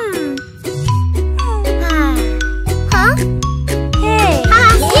 Huh? Hey!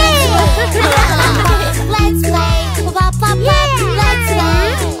 Yay! Let's play! Pop, pop, pop! Let's play!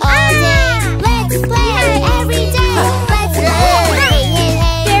 All day! Let's play! Every day! Let's play! Hey, hey,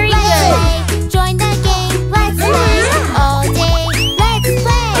 hey! Very Let's play! Join the game! Let's play! All day! Let's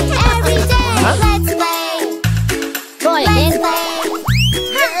play! Every day! Let's play! Let's play!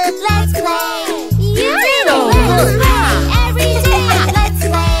 Let's play! You did it! Let's play! Every day! Let's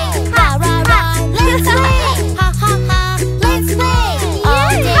play! Ha, rah, rah! Let's play! Ha, ha, ha! Let's play!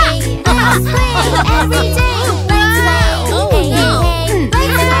 All day! Let's play! Every day! Let's play! Hey, hey, hey!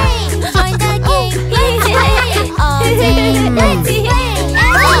 Let's play! Join the game! Let's play! All day! Let's play!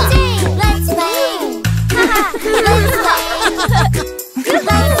 Every day! Let's play! Ha, ha! Let's play! Let's play!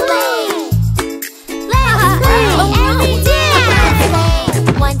 Let's play! Every day! Let's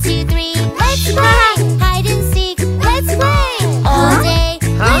play! 1, 2, 3, let's play! Hide and seek, let's play! All day,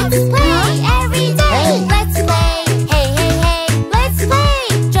 let's play! Every day, let's play! Hey, hey, hey, let's play!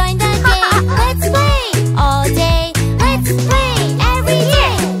 Join the game, let's play! All day, let's play! Every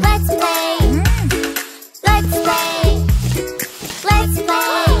day, let's play! Let's play! Let's play!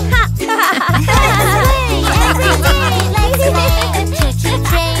 Let's play! Every day, let's play! Choo-choo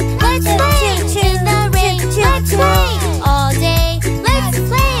train, let's play! In the rain, let's play! All day, let's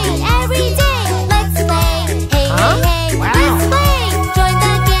play! Every day, let's play! Hey, hey, hey, let's play! Join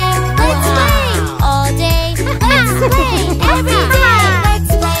the game, let's play! All day, let's play! Every day,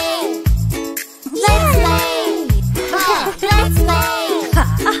 let's play! Let's play! Let's play! Let's play!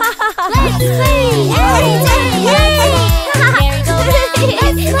 Every day, let's play! Merry-go-round,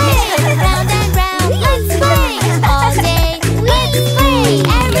 let's play! Round and round, let's play! All day, let's play!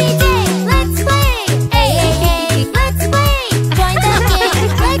 Every day, let's play! Hey, hey, hey, let's play! Join the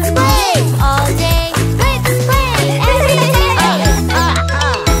game, let's play! All day, let's play! Every day!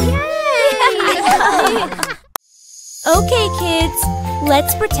 Okay, kids,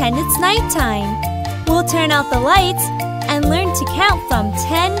 let's pretend it's nighttime. We'll turn out the lights and learn to count from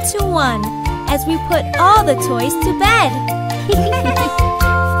 10 to 1 as we put all the toys to bed.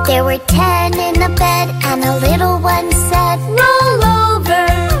 There were 10 in the bed and a little one said, roll over,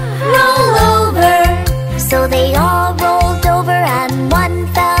 roll over. So they all rolled over and one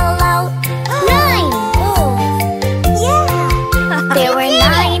fell out. 9! Yeah! There were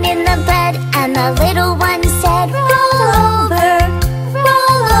 9 in the bed and the little one said, roll over,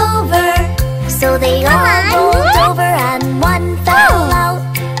 roll over. So they all rolled over and one fell out.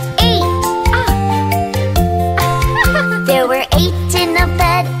 8! There were 8 in the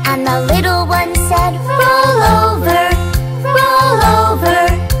bed and the little one said, roll over, roll over.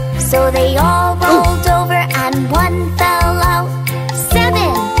 So they all rolled over and one fell out. 7!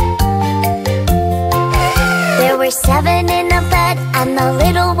 There were 7 in the bed and the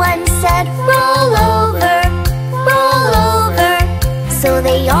little one said, roll over, roll over. So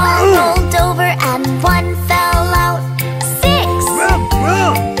they all rolled over and one fell out. 6!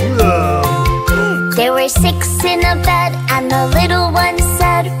 There were 6 in the bed and the little one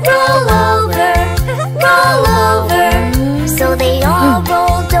said, roll over, roll over. So they all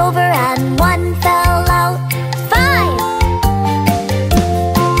rolled over and one fell out.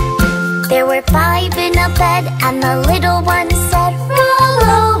 5! There were 5 in the bed and the little one said, roll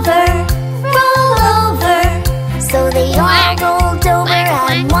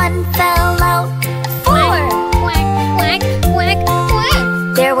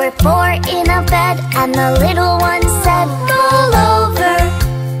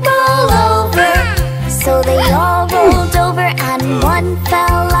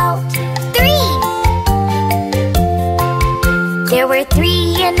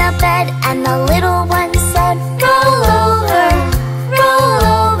and the little one said, roll over, roll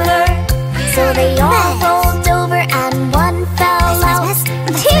over. So they all rolled over and one fell out.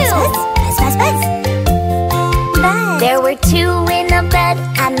 Two! There were two in a bed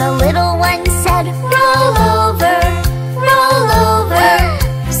and the little one said, roll over, roll over.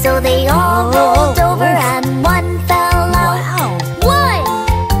 So they all rolled over and one fell out. One!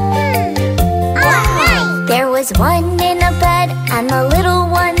 There was one in a bed and the little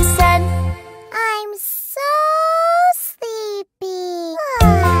one said, I'm so sleepy.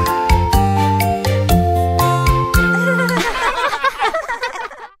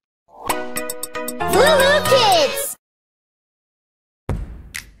 LooLoo Kids!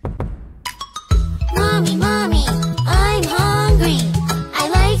 Mommy, Mommy, I'm hungry. I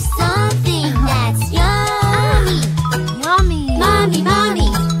like something that's yummy. Yummy. Mommy, Mommy,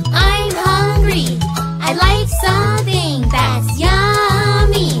 I'm hungry. I like something that's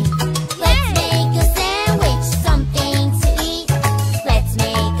yummy. Let's make a sandwich, something to eat. Let's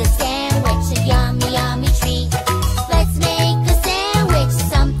make a sandwich, a yummy, yummy treat. Let's make a sandwich,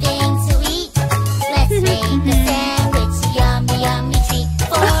 something to eat. Let's make a sandwich, a yummy, yummy treat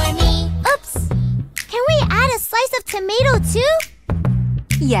for me. Oops! Can we add a slice of tomato too?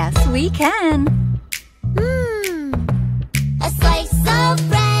 Yes, we can. A slice of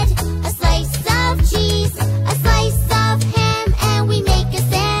bread, a slice of cheese, a slice of ham, and we make a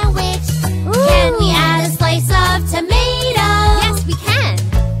sandwich. Can we add a slice of tomato? Yes, we can.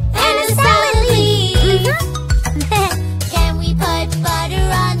 And a salad leaf. Can we put butter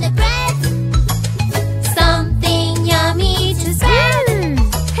on the bread? Something yummy to spread.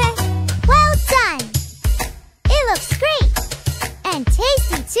 Well done. It looks great. And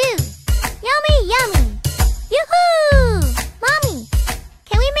tasty too. Yummy, yummy. Yoo-hoo! Mommy,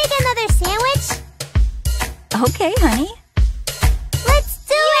 can we make another sandwich? Okay, honey. Let's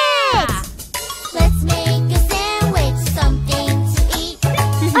do it! Let's make a sandwich, something to eat.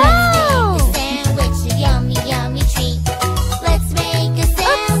 Let's make a sandwich, a yummy, yummy treat. Let's make a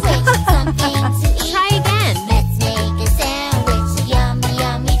sandwich, something to eat. Try again. Let's make a sandwich, a yummy,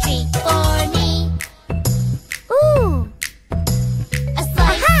 yummy treat for me. Ooh! A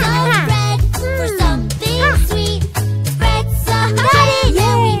slice of bread for something sweet. Spread some butter,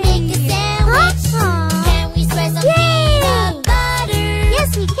 then we make a sandwich. Can we spread some peanut butter? Yes,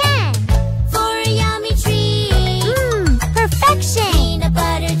 we can. For a yummy treat. Perfection. Peanut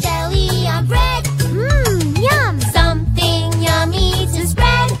butter jelly on bread. Yum. Something yummy to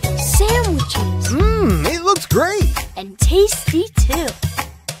spread. Sandwiches. It looks great. And tasty too.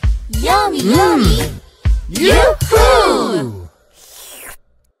 Yummy, yummy. Yoo-hoo!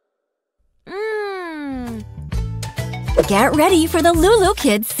 Get ready for the LooLoo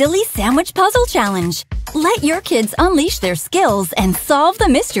Kids Silly Sandwich Puzzle Challenge. Let your kids unleash their skills and solve the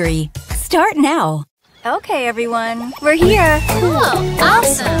mystery. Start now. Okay, everyone, we're here. Cool.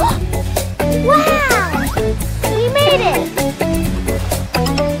 Awesome. Wow! We made it!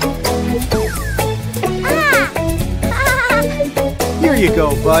 Here you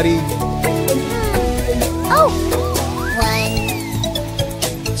go, buddy. Oh!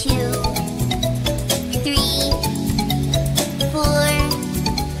 1, 2, 3, 4,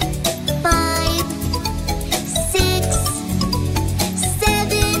 5, 6,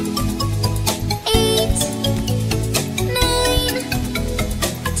 7, 8, 9,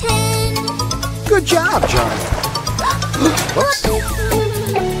 10. Good job, Johnny. Whoops.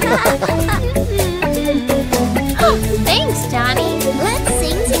 Thanks, Johnny. Let's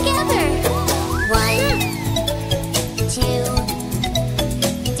sing together. 1, 2,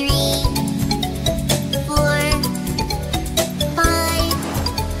 3, 4, 5,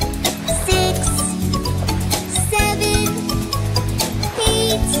 6, 7,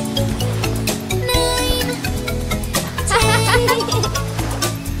 8, 9, 10.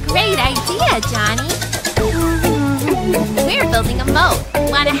 Great idea, Johnny. We're building a moat.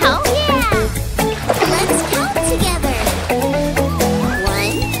 Wanna help? Yeah! Let's count together.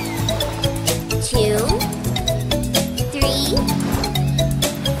 1, 2, 3,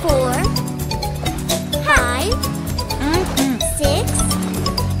 4, 5, 6,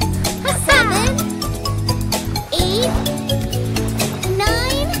 7, 8,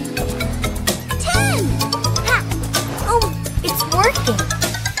 9, 10. Oh, it's working.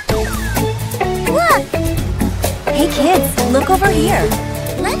 Look! Hey, kids, look over here.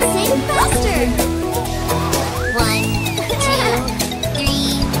 Let's sing faster. 1, 2,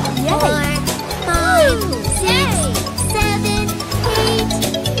 3, 4, 5, 6, 7, 8,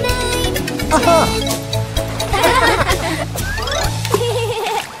 9, 10.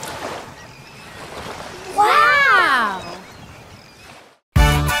 Wow!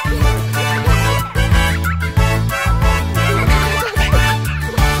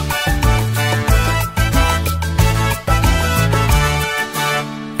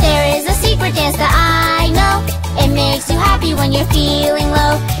 you're feeling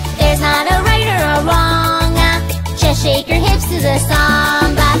low. There's not a right or a wrong, just shake your hips to the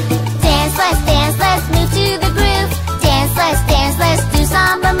samba. Dance, let's move to the groove. Dance, let's do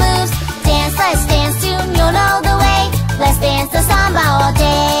samba moves. Dance, let's dance, soon you'll know the way. Let's dance the samba all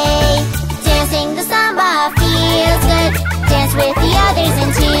day. Dancing the samba feels good. Dance with the others in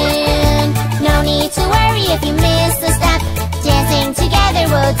tune. No need to worry if you miss a step. Dancing together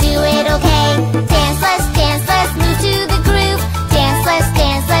we'll do it okay. Dance, let's move to the groove. Dance, let's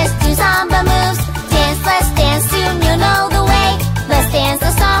do samba moves. Dance, soon you'll know the way. Let's dance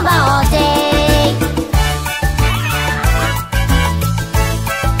the samba all day.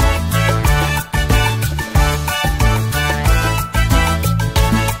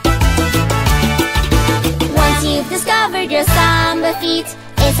 Once you've discovered your samba feet,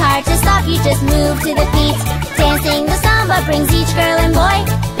 it's hard to stop, you just move to the beat. Dancing the samba brings each girl and boy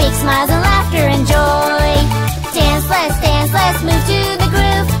big smiles and laughter and joy. Dance, let's move to the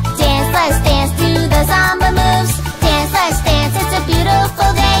groove. Dance, let's dance to the samba moves. Dance, let's dance, it's a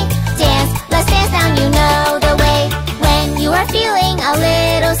beautiful day. Dance, let's dance now, you know the way. When you are feeling a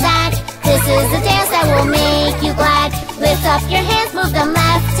little sad, this is a dance that will make you glad. Lift up your hands, move them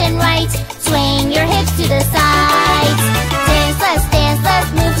left and right. Swing your hips to the sides. Dance,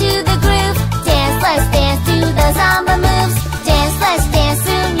 let's move to the groove. Dance, let's dance to the samba moves. Dance,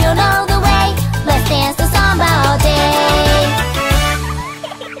 soon you'll know the way. Let's dance the samba all day.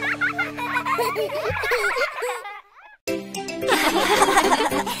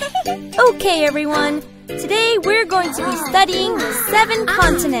 Okay, everyone. Today we're going to be studying the 7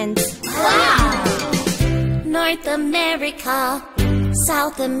 continents. Wow! North America,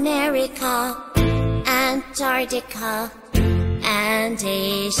 South America, Antarctica, and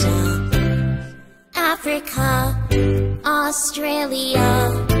Asia. Africa, Australia,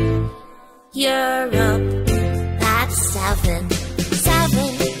 Europe. That's 7.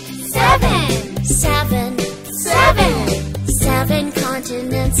 7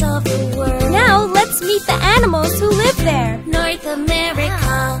 continents of the world. Now let's meet the animals who live there. North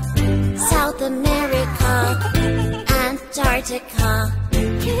America, South America, Antarctica,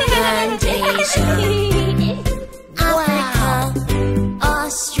 and Asia. Africa,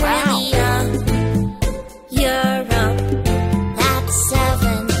 Australia, Europe. That's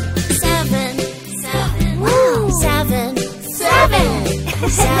 7.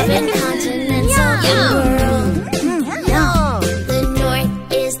 7 continents of the world. The north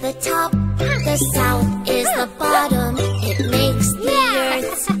is the top, the south is the bottom. It makes the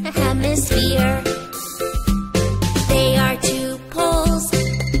Earth's hemisphere. They are 2 poles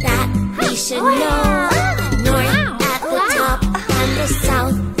that we should know. North at the top and the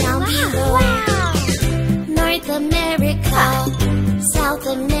south down below. North America, South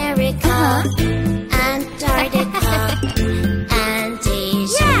America, Antarctica, and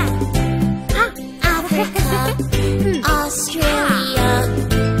Asia. Africa, Australia,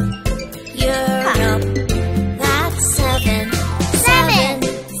 Europe. That's 7.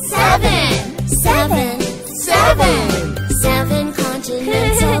 7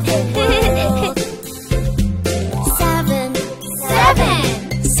 continents of the world.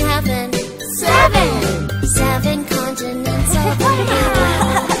 7 continents of the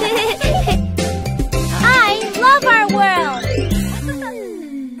world. I love our world.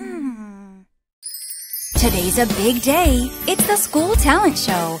 Today's a big day. It's the school talent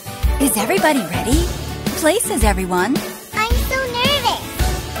show. Is everybody ready? Places, everyone. I'm so nervous.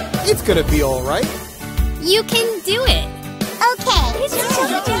 It's gonna be all right. You can do it. Okay.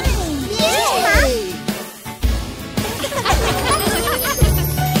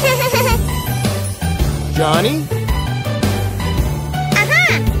 Johnny?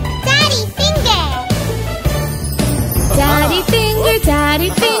 Daddy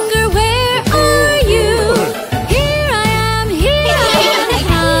finger, where are you? Here I am,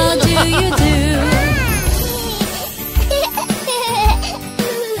 how do you do?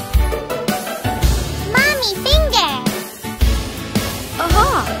 Mommy finger.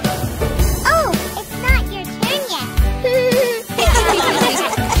 Aha! Oh, it's not your turn yet.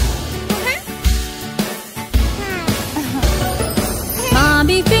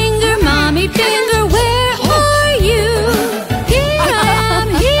 Mommy finger, where are you? Here I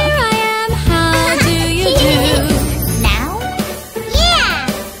am, how do you do? Now? Yeah.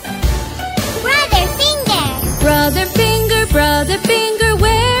 Brother finger,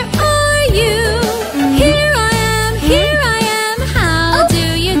 where are you? Here I am, how do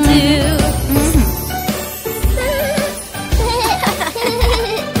you do?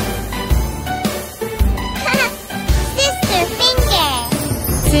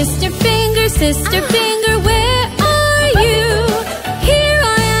 Sister finger, where are you?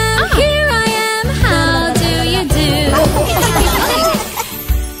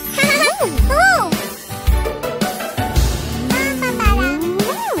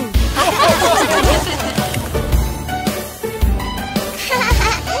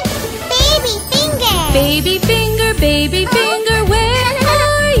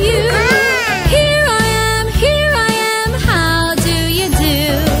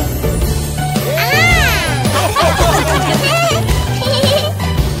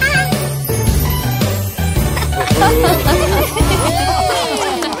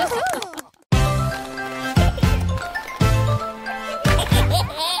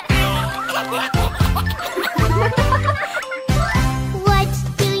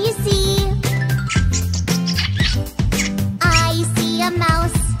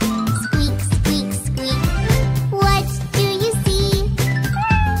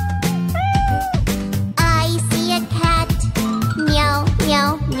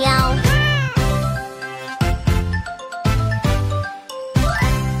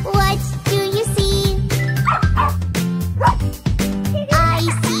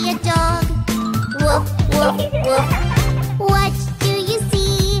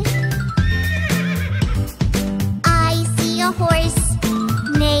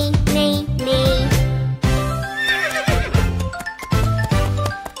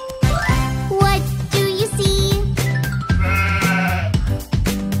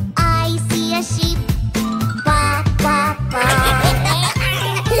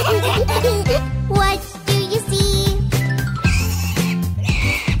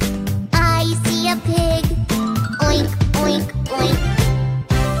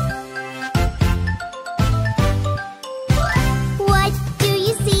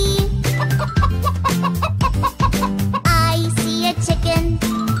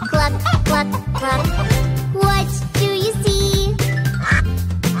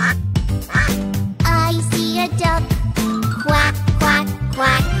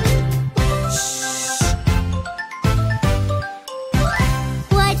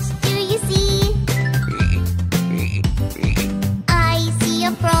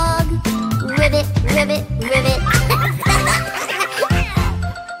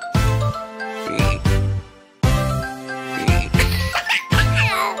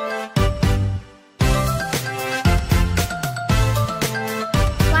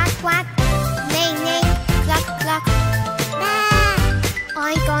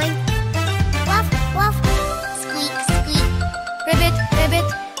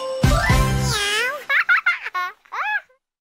 rabbit,